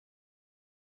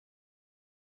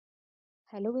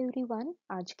Hello everyone,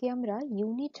 আজকে আমরা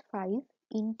unit 5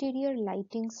 interior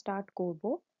lighting start করব।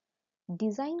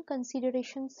 Design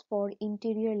considerations for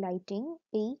interior lighting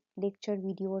এই লেকচার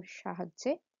ভিডিওর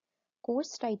সাহায্যে। কোর্স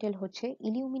টাইটেল হচ্ছে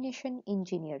illumination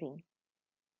engineering.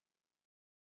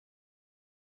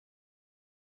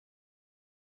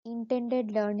 Intended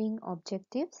learning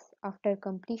objectives: after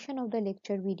completion of the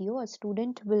lecture video, a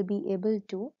student will be able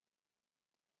to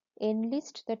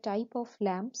enlist the type of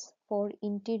lamps for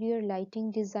interior lighting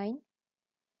design,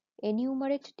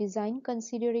 enumerate design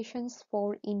considerations for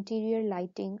interior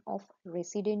lighting of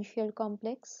residential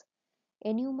complex,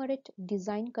 enumerate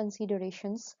design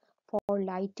considerations for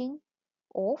lighting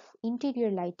of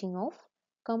interior lighting of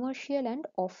commercial and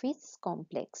office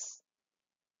complex.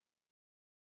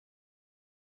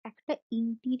 একটা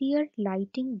interior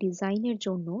lighting ডিজাইনের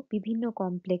জন্য বিভিন্ন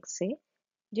কমপ্লেক্সে,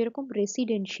 যেরকম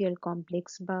residential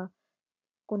complex বা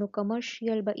কোনো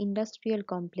commercial বা industrial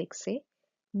কমপ্লেক্সে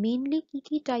মেইনলি কি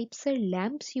কি টাইপসের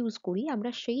ল্যাম্পস ইউজ করি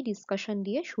আমরা সেই ডিসকাশন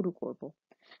দিয়ে শুরু করব।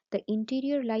 The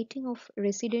interior lighting of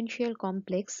residential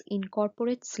complex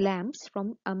incorporates lamps from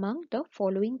among the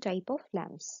following type of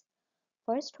lamps.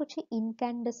 First হচ্ছে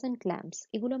ইনক্যান্ডেসেন্ট ল্যাম্পস।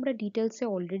 এগুলো আমরা ডিটেলসে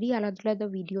অলরেডি আলাদা আলাদা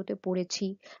ভিডিওতে পড়েছি,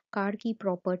 কার কি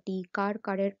প্রপার্টি, কার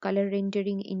কালার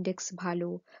রেন্ডারিং ইন্ডেক্স ভালো,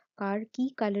 কার কি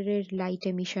কালারের লাইট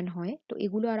এমিশন হয়। তো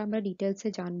এগুলো আর আমরা ডিটেলসে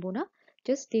জানবো না,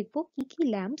 জাস্ট দেখবো কি কি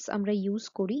ল্যাম্পস আমরা ইউজ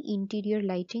করি ইন্টেরিয়র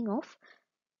লাইটিং অফ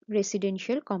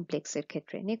রেসিডেন্সিয়াল কমপ্লেক্সের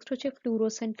ক্ষেত্রে। নেক্সট হচ্ছে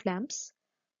ফ্লুরোসেন্ট ল্যাম্পস,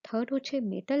 থার্ড হচ্ছে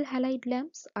মেটাল হ্যালাইড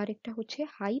ল্যাম্পস, আর একটা হচ্ছে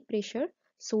high pressure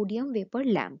sodium vapour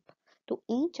lamp. তো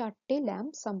এই চারটে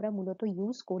ল্যাম্পস আমরা মূলত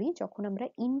ইউজ করি যখন আমরা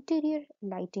ইন্টেরিয়র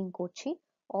লাইটিং করছি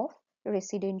অফ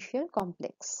রেসিডেন্সিয়াল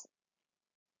কমপ্লেক্স।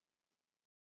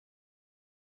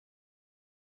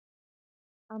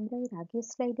 আমরা এর আগের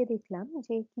স্লাইডে দেখলাম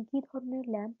যে কি কি ধরনের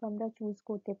ল্যাম্প আমরা চুজ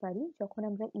করতে পারি যখন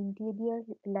আমরা ইন্টেরিয়র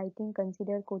লাইটিং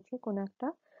কনসিডার করছি কোনো একটা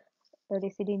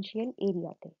রেসিডেন্সিয়াল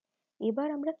এরিয়াতে। এবার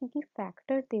আমরা কি কি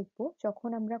ফ্যাক্টর দেখব যখন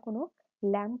আমরা কোনো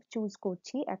ল্যাম্প চুজ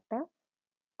করছি একটা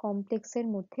কমপ্লেক্সের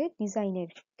মধ্যে ডিজাইনের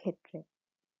ক্ষেত্রে।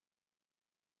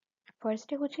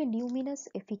 ফার্স্টে হচ্ছে লিউমিনাস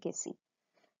এফিকেসি।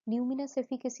 Luminous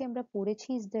efficacy আমরা পড়েছি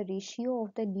is the ratio of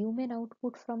the lumen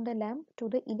output from the lamp to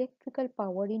the electrical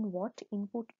power in watt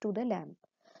input to the lamp.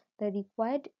 The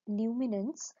required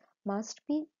luminance must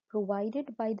be provided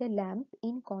by the lamp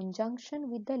in conjunction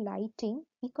with the lighting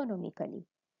economically.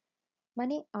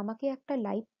 মানে আমাকে একটা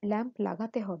lamp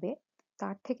লাগাতে হবে,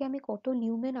 তার থেকে আমি কত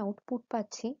লিউমেন output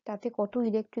পাচ্ছি, তাতে কত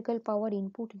ইলেকট্রিক্যাল পাওয়ার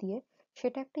ইনপুট দিয়ে,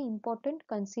 সেটা একটা important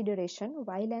consideration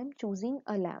while I am choosing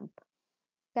a lamp.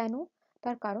 কেন?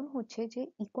 তার কারণ হচ্ছে যে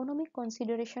ইকোনমিক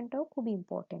কনসিডারেশনটাও খুব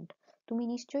ইম্পর্টেন্ট। তুমি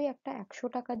নিশ্চয়ই একটা 100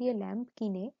 টাকা দিয়ে ল্যাম্প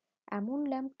কিনে এমন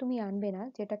ল্যাম্প তুমি আনবে না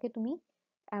যেটাকে তুমি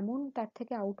এমন তার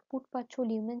থেকে আউটপুট পাচ্ছ,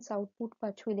 লিউমেন্স আউটপুট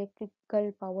পাচ্ছ ইলেকট্রিক্যাল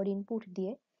পাওয়ার ইনপুট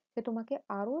দিয়ে, যে তোমাকে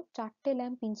আরো 4টে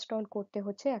ল্যাম্প ইনস্টল করতে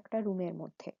হচ্ছে একটা রুমের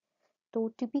মধ্যে। তো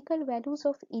টিপিক্যাল ভ্যালুস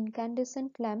অফ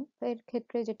ইনক্যান্ডেসেন্ট ল্যাম্পের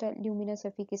ক্ষেত্রে যেটা লিউমিনাস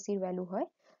এফিকেসির ভ্যালু হয়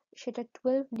সেটা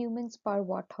 12 লিউমেন্স পার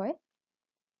ওয়াট হয়।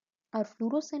 আর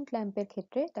ফ্লুরোসেন্ট ল্যাম্পের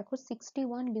ক্ষেত্রে দেখো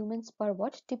 61 লিউমেন্স পার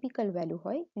ওয়াট টিপিক্যাল ভ্যালু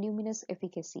হয় লিউমিনাস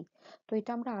এফিকেসি। তো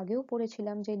এটা আমরা আগেও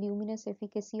পড়েছিলাম যে লিউমিনাস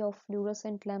efficacy of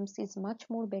fluorescent lamps is much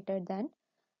more better than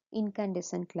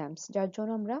incandescent lamps, যার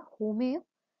জন্য আমরা হোমে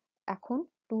এখন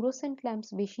ফ্লুরোসেন্ট ল্যাম্পস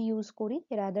বেশি ইউজ করি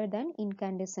rather than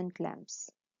incandescent lamps.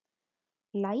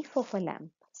 Life of a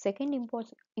lamp. Second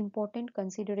important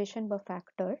consideration বা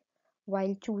factor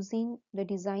while choosing the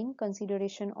design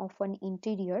consideration of an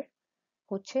interior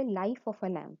হচ্ছে life of a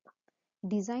lamp.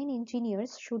 Design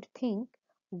engineers should think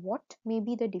what may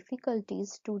be the difficulties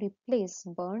to replace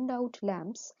burned out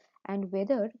lamps and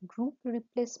whether group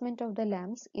replacement of the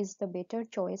lamps is the better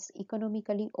choice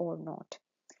economically or not.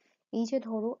 এই যে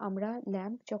ধরো আমরা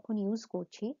lamp যখন use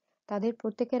করছি তাদের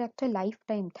প্রত্যেকের একটা life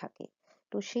time থাকে।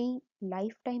 তো সেই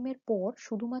লাইফ টাইমের পর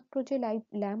শুধুমাত্র যে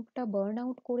ল্যাম্পটা বার্ন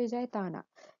আউট করে যায় তা না,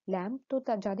 ল্যাম্প তো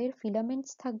যাদের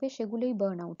ফিলামেন্টস থাকবে সেগুলোই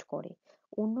বার্ন আউট করে।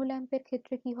 অন্য ল্যাম্পের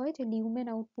ক্ষেত্রে কি হয় যে লিউমেন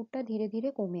আউটপুটটা ধীরে ধীরে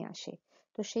কমে আসে।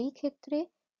 তো সেই ক্ষেত্রে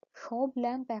সব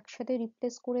ল্যাম্প একসাথে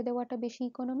রিপ্লেস করে দেওয়াটা বেশি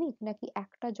ইকোনমিক, নাকি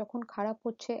একটা যখন খারাপ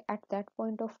হচ্ছে at that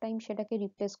point of time সেটাকে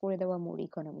রিপ্লেস করে দেওয়া মোর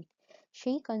ইকোনমিক?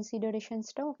 সেই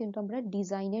কনসিডারেশনসটাও কিন্তু আমরা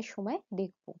ডিজাইনের সময়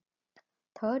দেখব।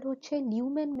 থার্ড হচ্ছে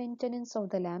লিউমেন maintenance of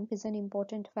the lamp is an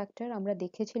important factor. আমরা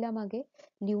দেখেছিলাম আগে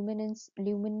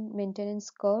lumen maintenance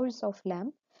curves of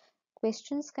lamp.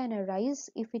 Questions can arise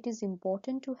if it is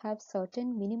important to have certain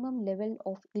minimum level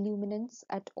of illuminance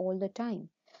at all the time.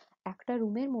 একটা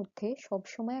রুমের মধ্যে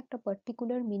সবসময় একটা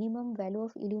particular minimum value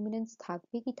of ইলুমিনেন্স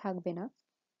থাকবে কি থাকবে না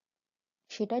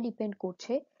সেটা ডিপেন্ড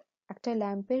করছে একটা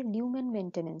ল্যাম্পের লিউমেন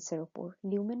মেনটেনেন্সের উপর।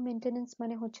 লিউমেন মেনটেনেন্স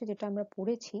মানে হচ্ছে যেটা আমরা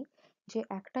পড়েছি যে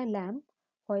একটা ল্যাম্প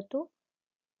হয়তো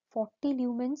 40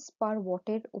 lumens per watt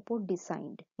এর উপর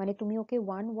ডিজাইনড, মানে তুমি ওকে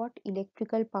 1 ওয়াট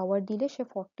ইলেকট্রিক্যাল পাওয়ার দিলে সে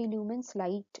 40 lumens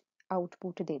লাইট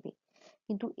আউটপুট দেবে।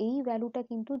 কিন্তু এই ভ্যালুটা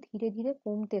কিন্তু ধীরে ধীরে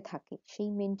কমতে থাকে, সেই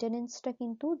মেনটেনেন্সটা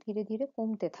কিন্তু ধীরে ধীরে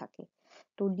কমতে থাকে।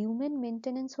 তো লিউমেন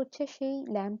মেনটেনেন্স হচ্ছে সেই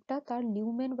ল্যাম্পটা তার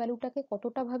লিউমেন ভ্যালুটাকে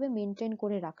কতটা ভাবে মেনটেন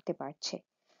করে রাখতে পারছে।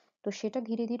 তো সেটা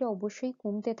ধীরে ধীরে অবশ্যই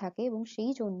কমতে থাকে, এবং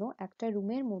সেই জন্য একটা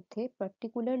রুমের মধ্যে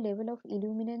particular level of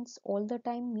ইলুমিনেন্স all the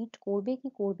time meet করবে কি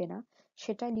করবে না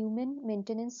সেটা লিউমেন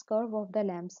maintenance curve of the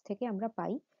lamps থেকে আমরা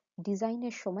পাই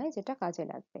ডিজাইনের সময়, যেটা কাজে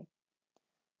লাগবে।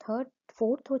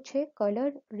 ফোর্থ হচ্ছে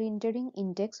colour rendering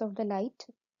index of the light,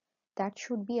 that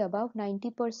should be above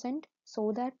 90% so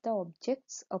that the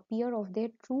objects appear of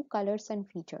their true colors and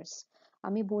features.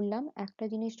 আমি বললাম একটা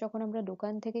জিনিস যখন আমরা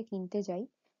দোকান থেকে কিনতে যাই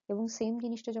এবং সেম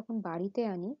জিনিসটা যখন বাড়িতে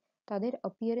আনি, তাদের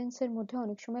অ্যাপিয়ারেন্সের মধ্যে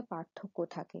অনেক সময় পার্থক্য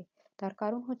থাকে। তার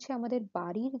কারণ হচ্ছে আমাদের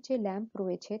বাড়ির যে ল্যাম্প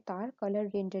রয়েছে তার কালার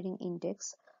রেন্ডারিং ইন্ডেক্স,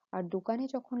 আর দোকানে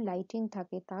যখন লাইটিং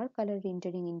থাকে তার কালার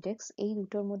রেন্ডারিং ইন্ডেক্স, এই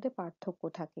দুটোর মধ্যে পার্থক্য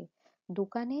থাকে।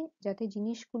 দোকানে যাতে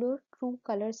জিনিসগুলোর ট্রু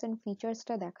কালার্স অ্যান্ড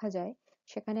ফিচার্সটা দেখা যায়,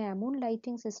 সেখানে এমন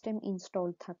লাইটিং সিস্টেম ইনস্টল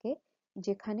থাকে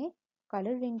যেখানে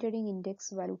কালার রেন্ডারিং ইন্ডেক্স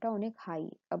ভ্যালুটা অনেক হাই,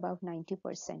 অ্যাবাভ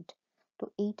 90%। তো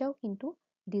এইটাও কিন্তু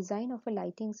design of A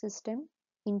lighting system,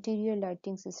 interior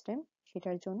lighting system,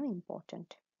 সেটার জন্য important.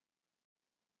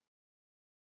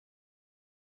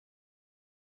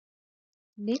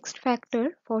 Next factor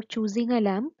for choosing a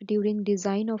lamp during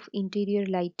design of interior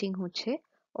lighting হচ্ছে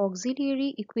auxiliary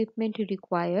equipment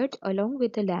required along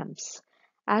with the lamps.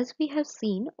 As we have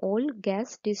seen, all gas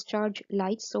discharge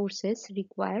light sources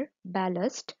require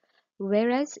ballast,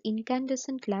 whereas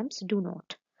incandescent lamps do not.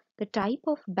 The type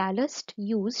of ballast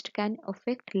used can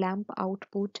affect lamp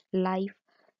output, life,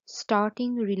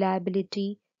 starting reliability,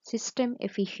 system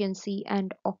efficiency, and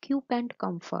occupant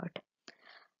comfort.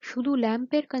 শুধু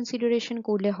ল্যাম্পের consideration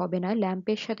করলে হবে না,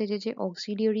 ল্যাম্পের সাথে যে যে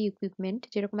auxiliary equipment,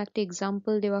 যেরকম একটা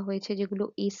example দেওয়া হয়েছে যেগুলো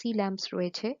এসি ল্যাম্পস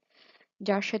রয়েছে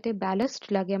যার সাথে ব্যালাস্ট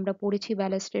লাগে, আমরা পড়েছি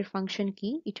ব্যালাস্টের ফাংশন কি,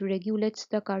 ইট regulates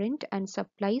the current and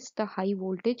supplies the high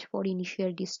voltage for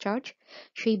initial discharge.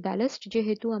 সেই ব্যালাস্ট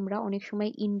যেহেতু আমরা অনেক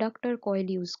সময় ইন্ডাক্টর কয়েল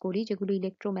ইউজ করি যেগুলো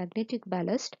ইলেকট্রোম্যাগনেটিক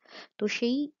ব্যালাস্ট, তো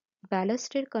সেই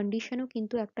ব্যালাস্টের কন্ডিশনও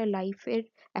কিন্তু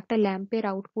একটা ল্যাম্পের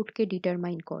আউটপুটকে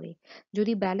ডিটারমাইন করে।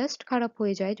 যদি ব্যালাস্ট খারাপ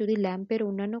হয়ে যায়, যদি ল্যাম্পের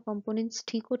অন্যান্য কম্পোনেন্টস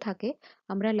ঠিকও থাকে,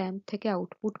 আমরা ল্যাম্প থেকে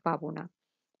আউটপুট পাবো না।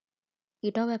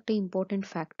 এটাও একটা ইম্পর্টেন্ট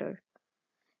ফ্যাক্টর।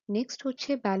 নেক্সট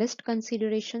হচ্ছে ballast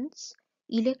considerations.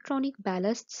 Electronic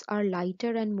ballasts are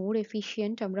lighter and more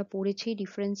efficient. আমরা পড়েছি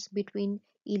difference between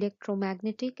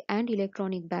electromagnetic and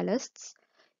electronic ballasts.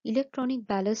 Electronic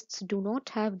ballasts do not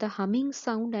have the humming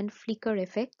sound and flicker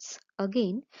effects.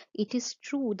 Again, it is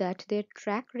true that their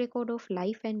track record of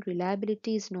life and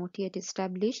reliability is not yet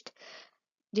established.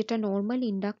 যেটা normal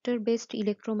inductor based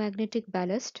electromagnetic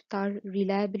ballast, তার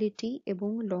reliability এবং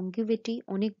লংগিভিটি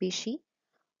অনেক বেশি।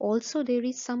 Also, there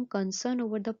is some concern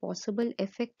over the possible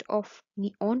effect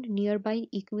on nearby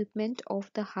equipment of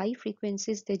the high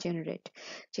frequencies they generate.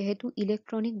 যেহেতু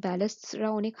electronic ব্যালাস্টসরা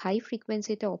অনেক high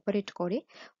ফ্রিকোয়েন্সিতে operate করে,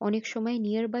 অনেক সময়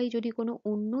নিয়ারবাই যদি কোনো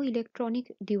অন্য ইলেকট্রনিক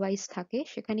ডিভাইস থাকে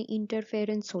সেখানে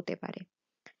ইন্টারফেয়ারেন্স হতে পারে।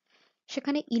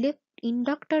 সেখানে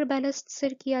ইন্ডাক্টর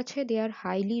ব্যালাস্টসের কি আছে, দে are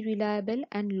highly reliable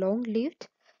and long lived.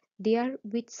 They R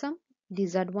with some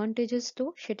disadvantages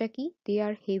though, সেটা কি, they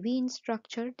are heavy in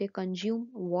structure, they consume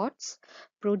watts,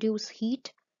 produce heat,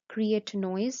 create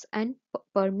noise and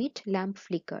permit lamp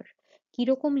flicker.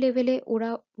 কিরকম লেভেলে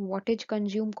ওরা ওয়াটেজ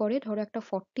কনজিউম করে, ধরো একটা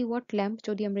 40 ওয়াট ল্যাম্প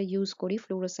যদি আমরা ইউজ করি,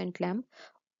 fluorescent lamp,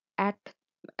 at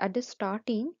at the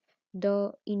starting the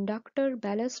inductor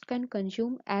ballast can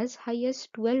consume as high as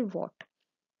 12 watt,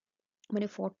 মানে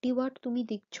 40 ওয়াট তুমি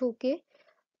দিচ্ছ ওকে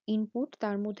ইনপুট,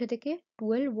 তার মধ্যে থেকে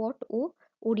 12 ওয়াট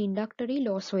ওর ইন্ডাক্টরেই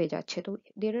লস হয়ে যাচ্ছে। তো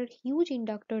দের আর huge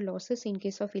inductor losses in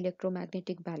case of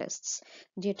electromagnetic ব্যালাস্টস,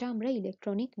 যেটা আমরা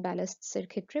ইলেকট্রনিক ব্যালাস্টস এর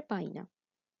ক্ষেত্রে পাই না।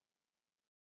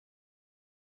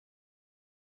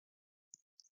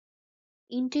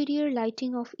 Interior lighting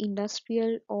of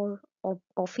industrial or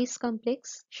office complex,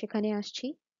 সেখানে আসছি।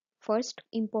 First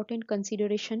important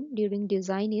consideration during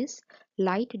design is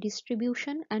light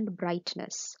distribution and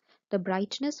brightness. The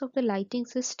brightness of the lighting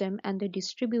system and the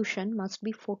distribution must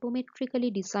be photometrically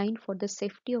designed for the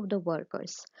safety of the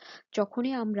workers.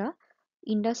 যখনই আমরা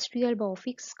industrial বা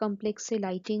office কমপ্লেক্সে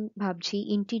lighting ভাবছি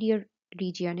interior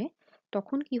রিজিয়নে,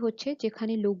 তখন কি হচ্ছে,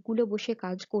 যেখানে লোকগুলো বসে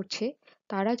কাজ করছে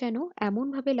তারা যেন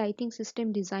এমনভাবে লাইটিং সিস্টেম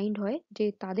ডিজাইনড হয় যে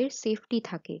তাদের সেফটি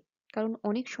থাকে। কারণ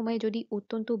অনেক সময় যদি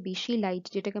অত্যন্ত বেশি লাইট,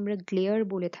 যেটাকে আমরা গ্লেয়ার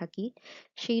বলে থাকি,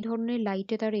 সেই ধরনের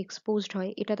লাইটে তারা এক্সপোজড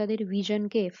হয়, এটা তাদের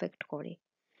ভিশনকে এফেক্ট করে।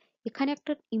 এখানে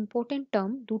একটা ইম্পর্টেন্ট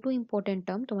টার্ম, দুটো ইম্পর্টেন্ট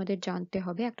টার্ম তোমাদের জানতে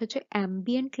হবে, একটা হচ্ছে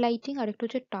অ্যাম্বিয়েন্ট লাইটিং আর একটা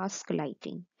হচ্ছে task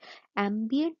lighting.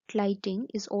 Ambient lighting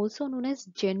is also known as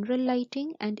general lighting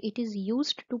and it is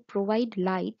used to provide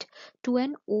light to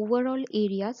an overall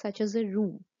area such as a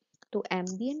room. তো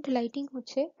ambient lighting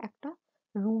হচ্ছে একটা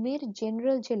রুমের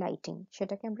জেনারেল যে লাইটিং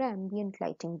সেটাকে আমরা ambient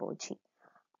lighting বলছি।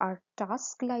 আর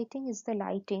task lighting is the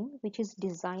lighting which is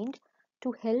designed to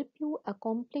help you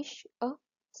accomplish a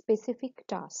specific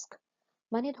task.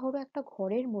 মানে ধরো একটা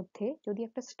ঘরের মধ্যে যদি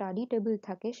একটা স্টাডি টেবিল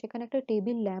থাকে, সেখানে একটা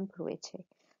টেবিল ল্যাম্প রয়েছে,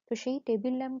 তো সেই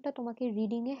টেবিল ল্যাম্পটা তোমাকে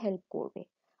রিডিং এ হেল্প করবে।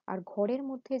 আর ঘরের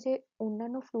মধ্যে যে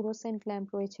অন্যান্য ফ্লুরোসেন্ট ল্যাম্প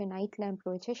রয়েছে, নাইট ল্যাম্প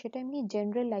রয়েছে, সেটা এমনি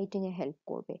জেনারেল লাইটিং এ হেল্প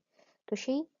করবে। তো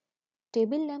সেই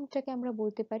টেবিল ল্যাম্পটাকে আমরা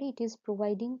বলতে পারি it is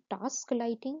providing task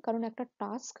lighting, কারণ একটা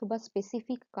টাস্ক বা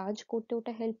স্পেসিফিক কাজ করতে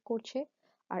ওটা হেল্প করছে।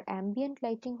 আর অ্যাম্বিয়েন্ট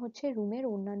লাইটিং হচ্ছে রুমের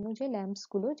অন্যান্য যে ল্যাম্পস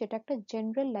গুলো, যেটা একটা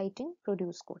জেনারেল লাইটিং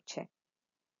প্রডিউস করছে।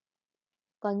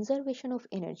 Conservation of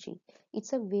energy,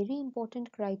 it's a very important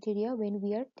criteria when we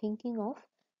are thinking of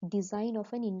design of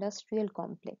an industrial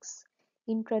complex.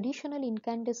 In traditional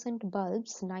incandescent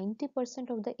bulbs, 90%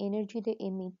 of the energy they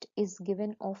emit is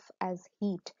given off as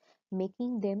heat,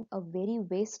 making them a very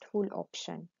wasteful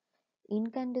option.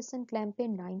 Incandescent ল্যাম্পে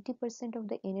 90% of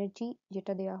the energy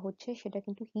যেটা দেওয়া হচ্ছে সেটা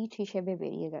কিন্তু hit হিসেবে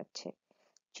বেরিয়ে যাচ্ছে।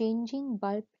 Changing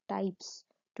bulb types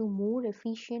to more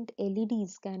efficient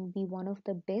LEDs can be one of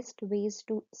the best ways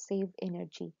to save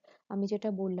energy. আমি যেটা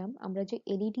বললাম, আমরা যে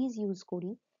LEDs ইউজ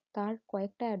করি তার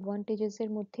কয়েকটা অ্যাডভান্টেজেস এর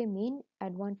মধ্যে মেইন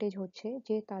অ্যাডভান্টেজ হচ্ছে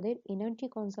যে তাদের এনার্জি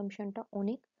কনজাম্পশনটা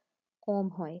অনেক কম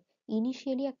হয়।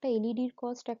 ইনিশিয়ালি একটা এলইডির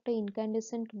কস্ট একটা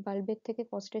ইনক্যান্ডেসেন্ট বাল্বের থেকে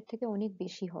কস্টের থেকে অনেক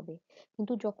বেশি হবে,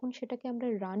 কিন্তু যখন সেটাকে আমরা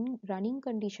রানিং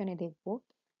কন্ডিশনে দেখব,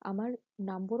 আমার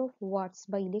নাম্বার অফ ওয়াটস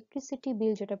বা ইলেকট্রিসিটি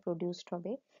বিল যেটা প্রডিউসড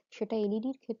হবে সেটা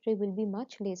এলইডির ক্ষেত্রে will be much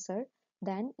laser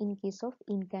than in case of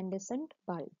incandescent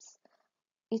bulbs.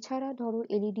 এছাড়া ধরো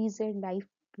এলইডিস এর লাইফ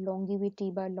লংগিভিটি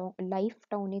বা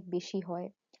লাইফটা অনেক বেশি হয়।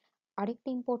 আরেকটা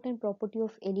ইম্পর্টেন্ট প্রপার্টি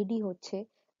অফ এলইডি হচ্ছে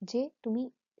যে তুমি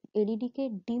এলইডি কে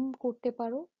ডিম করতে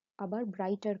পারো, আবার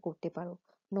ব্রাইটার করতে পারো।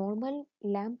 নর্মাল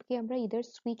ল্যাম্পকে আমরা ইদার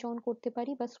সুইচ অন করতে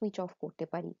পারি বা সুইচ অফ করতে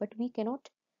পারি, but we cannot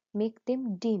make them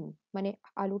ডিম, মানে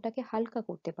আলোটাকে হালকা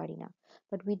করতে পারি না।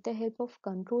 But with the help of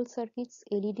control circuits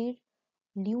এলইডির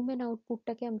লিউমেন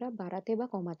আউটপুটটাকে আমরা বাড়াতে বা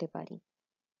কমাতে পারি।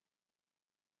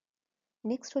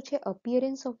 নেক্সট হচ্ছে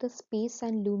appearance of the space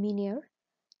and luminaire.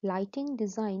 Lighting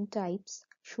design types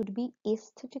should be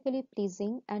aesthetically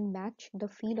pleasing and match the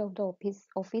feel of the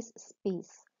office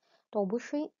space. তো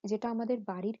অবশ্যই যেটা আমাদের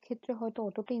বাড়ির ক্ষেত্রে হয়তো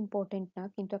অতটা ইম্পর্টেন্ট না,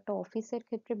 কিন্তু একটা অফিসের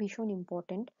ক্ষেত্রে ভীষণ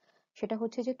ইম্পর্টেন্ট, সেটা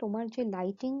হচ্ছে যে তোমার যে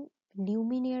লাইটিং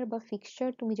লিউমিনিয়ার বা ফিক্সচার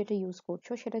তুমি যেটা ইউজ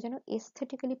করছো সেটা যেন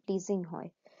এস্থেটিক্যালি প্লিজিং হয়।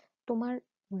 তোমার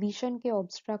ভিশনকে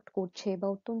অবস্ট্রাক্ট করছে বা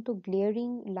অত্যন্ত গ্লেয়ারিং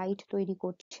লাইট তৈরি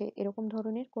করছে এরকম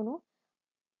ধরনের কোনো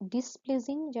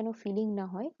ডিসপ্লেজিং যেন ফিলিং না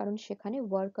হয়, কারণ সেখানে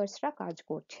ওয়ার্কার্সরা কাজ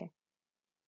করছে।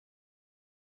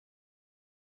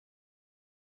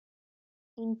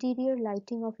 ইন্টেরিয়র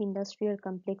লাইটিং অফ ইন্ডাস্ট্রিয়াল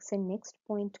কমপ্লেক্সের নেক্সট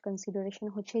পয়েন্ট কনসিডারেশন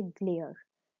হচ্ছে glare.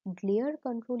 Glare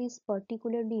control is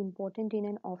particularly important in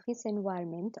an office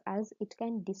environment as it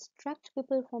can distract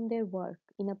people from their work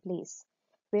in a place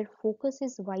where focus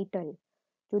is vital.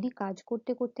 যদি কাজ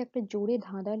করতে করতে একটা জোরে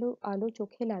ধাঁধালো আলো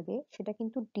চোখে লাগে সেটা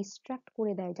কিন্তু ডিস্ট্রাক্ট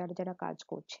করে দেয় যারা যারা কাজ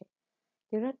করছে।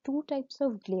 There are two types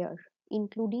of glare,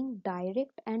 including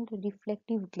direct and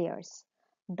reflective glares.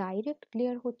 Direct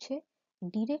glare হচ্ছে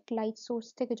ডিরেক্ট লাইট সোর্স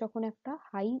থেকে যখন একটা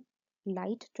হাই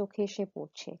লাইট চোখে এসে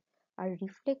পড়ছে। আর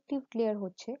রিফ্লেক্টিভ গ্লেয়ার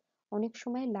হচ্ছে অনেক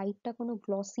সময় লাইটটা কোনো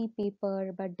গ্লসি পেপার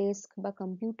বা ডেস্ক বা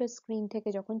কম্পিউটার স্ক্রিন থেকে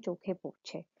যখন চোখে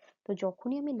পড়ছে। তো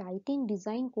যখনই আমি লাইটিং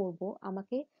ডিজাইন করব,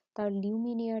 আমাকে তার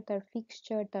লিউমিনিয়ার, তার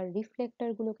ফিক্সচার, তার রিফ্লেক্টর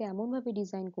গুলোকে এমনভাবে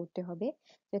ডিজাইন করতে হবে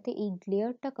যাতে এই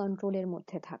গ্লেয়ারটা কন্ট্রোলের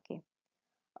মধ্যে থাকে।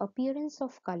 Appearance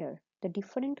of color. The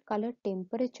different color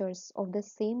temperatures of the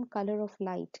same color of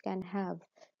light can have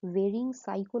varying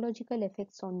psychological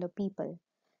effects on the people.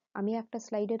 আমি একটা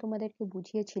স্লাইডে তোমাদেরকে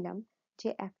বুঝিয়েছিলাম যে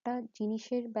একটা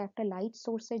জিনিসের বা একটা লাইট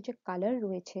সোর্সের যে কালার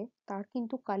রয়েছে তার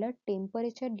কিন্তু কালার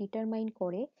টেম্পারেচার ডিটারমাইন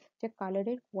করে যে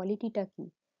কালারের কোয়ালিটিটা কি।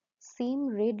 সেম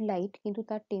রেড লাইট কিন্তু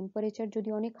তার টেম্পারেচার যদি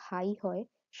অনেক হাই হয়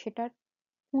সেটার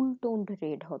কুল টোন্ড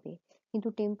রেড হবে, কিন্তু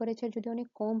টেম্পারেচার যদি অনেক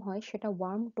কম হয় সেটা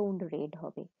ওয়ার্ম টোন্ড রেড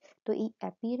হবে। তো এই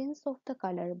অ্যাপিয়ারেন্স অফ দ্য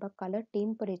কালার বা colour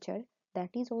temperature,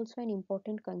 that is also an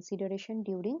important consideration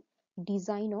during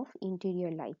design of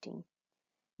interior lighting.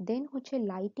 Then হচ্ছে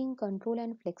lighting control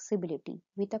and flexibility.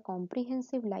 With a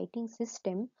comprehensive lighting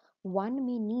system, one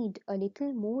may need a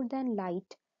little more than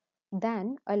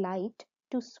a light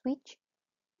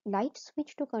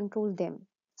switch to control them,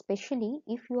 especially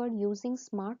if you are using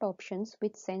smart options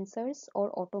with sensors or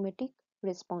automatic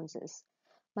responses.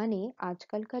 মানে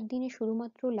আজকালকার দিনে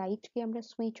শুধুমাত্র লাইটকে আমরা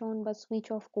switch on বা switch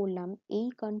off করলাম, এই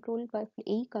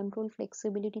control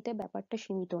ফ্লেক্সিবিলিটিতে ব্যাপারটা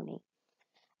সীমিত নেই।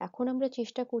 এখন আমরা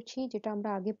চেষ্টা করছি, যেটা আমরা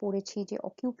আগে পড়েছি, যে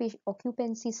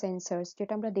অকিউপেন্সি সেন্সরস,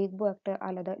 যেটা আমরা দেখবো একটা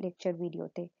আলাদা লেকচার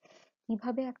ভিডিওতে,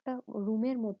 কিভাবে একটা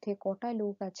রুমের মধ্যে কটা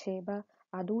লোক আছে বা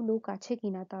আদৌ লোক আছে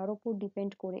কিনা তার উপর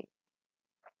ডিপেন্ড করে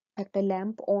একটা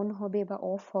ল্যাম্প অন হবে বা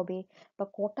অফ হবে, বা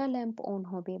কটা ল্যাম্প অন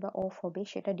হবে বা অফ হবে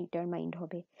সেটা ডিটারমাইন্ড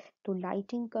হবে। তো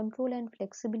lighting control and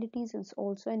ফ্লেক্সিবিলিটিস is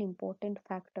also an important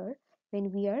factor when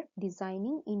we are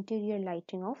designing interior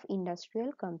lighting of industrial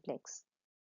complex.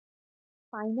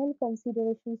 Final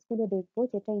considerations গুলো দেখবো,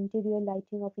 যেটা ইন্টেরিয়র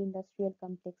লাইটিং অফ ইন্ডাস্ট্রিয়াল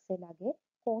কমপ্লেক্সে লাগে।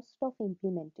 Cost of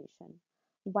implementation.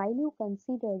 While you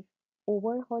consider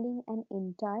overhauling an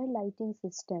entire lighting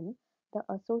system, the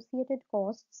associated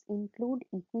costs include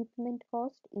equipment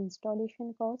cost, installation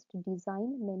cost, design,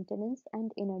 maintenance, and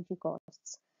energy costs.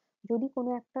 যদি কোনো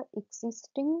একটা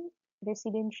existing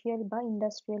residential বা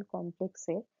industrial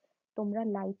কমপ্লেক্সে তোমরা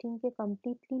lighting কে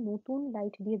completely নতুন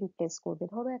light দিয়ে রিপ্লেস করবে,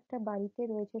 ধরো একটা বাড়িতে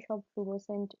রয়েছে সব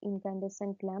ফ্লুরোসেন্ট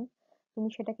ইনক্যান্ডেসেন্ট ল্যাম্প, তুমি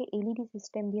সেটাকে এলইডি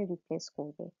সিস্টেম দিয়ে রিপ্লেস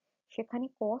করবে, সেখানে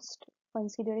কস্ট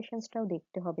কনসিডারেশনসটাও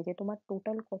দেখতে হবে যে তোমার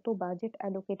টোটাল কত বাজেট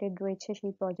অ্যালোকেটেড রয়েছে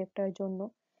সেই প্রজেক্টটার জন্য,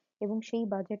 এবং সেই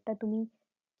বাজেটটা তুমি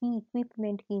কি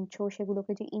ইকুইপমেন্ট কিনছো,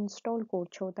 সেগুলোকে যে ইনস্টল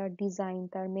করছো, তার ডিজাইন,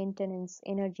 তার মেনটেনেন্স,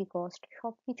 এনার্জি কস্ট,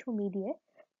 সবকিছু মিলিয়ে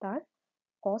তার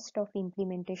কস্ট অফ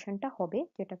ইমপ্লিমেন্টেশনটা হবে,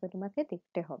 যেটাকে তোমাকে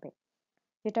দেখতে হবে।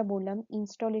 যেটা বললাম,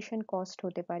 ইনস্টলেশন কস্ট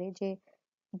হতে পারে, যে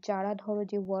যারা ধরো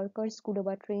যে ওয়ার্কার্স গুলো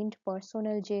বা ট্রেন্ড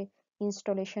পার্সোনাল যে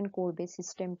ইনস্টলেশন করবে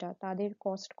সিস্টেমটা, তাদের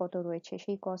কস্ট কত রয়েছে,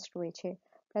 সেই কস্ট রয়েছে,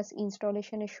 প্লাস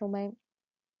ইনস্টলেশনের সময়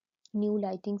নিউ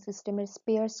লাইটিং সিস্টেমের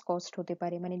স্পেয়ার্স কস্ট হতে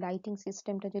পারে, মানে লাইটিং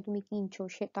সিস্টেমটা যে তুমি কিনছো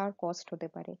সে তার কস্ট হতে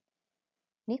পারে।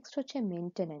 নেক্সট হচ্ছে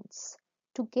maintenance.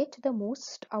 To get the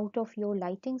most out of your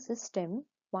lighting system,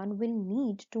 one will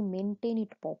need to maintain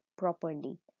it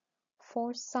properly. For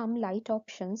some light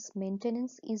options,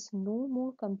 maintenance is no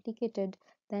more complicated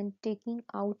than taking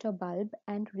out a bulb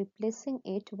and replacing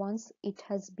it once it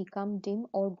has become dim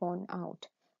or gone out.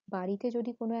 বাড়িতে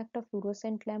যদি কোনো একটা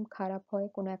fluorescent lamp খারাপ হয়,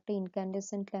 কোনো একটা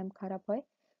incandescent lamp খারাপ হয়,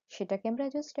 সেটাকে আমরা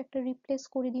জাস্ট একটা রিপ্লেস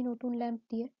করে দিই নতুন ল্যাম্প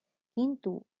দিয়ে।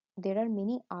 কিন্তু there are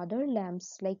many other lamps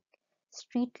like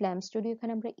street lamps, যদি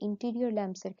এখানে আমরা ইন্টেরিয়র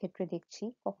ল্যাম্পস এর ক্ষেত্রে দেখছি,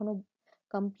 কখনো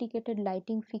কমপ্লিকেটেড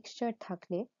লাইটিং ফিক্সচার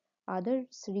থাকলে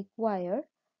others require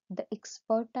the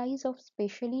expertise of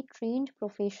specially trained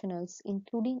professionals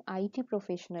including IT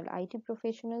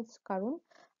professionals, কারণ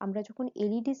আমরা যখন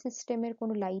এলইডি সিস্টেমের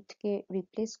কোনো লাইটকে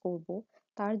রিপ্লেস করব,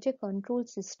 তার যে কন্ট্রোল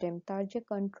সিস্টেম, তার যে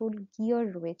কন্ট্রোল গিয়ার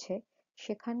রয়েছে,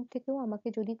 সেখান থেকেও আমাকে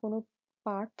যদি কোনো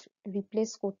পার্ট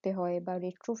রিপ্লেস করতে হয় বা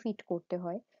রেট্রোফিট করতে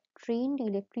হয়, trend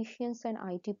electricians and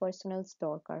IT personnels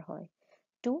দরকার হয়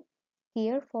two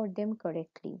care for them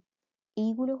correctly.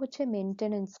 এইগুলো হচ্ছে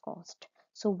maintenance cost.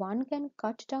 So one can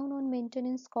cut down on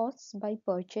maintenance costs by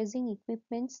purchasing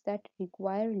equipments that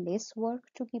require less work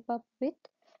to keep up with,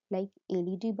 like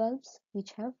LED bulbs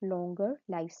which have longer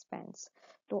lifespans.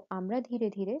 তো আমরা ধীরে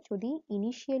ধীরে যদি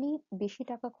initially বেশি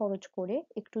টাকা খরচ করে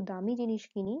একটু দামি জিনিস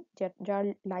কিনি, যার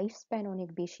লাইফ স্প্যান অনেক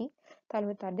বেশি,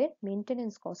 তাহলে তাদের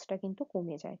মেনটেনেন্স কস্টটা কিন্তু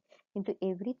কমে যায়। কিন্তু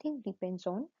everything depends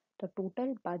on the total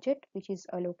budget which is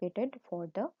allocated for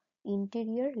the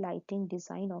interior lighting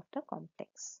design of the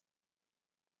complex.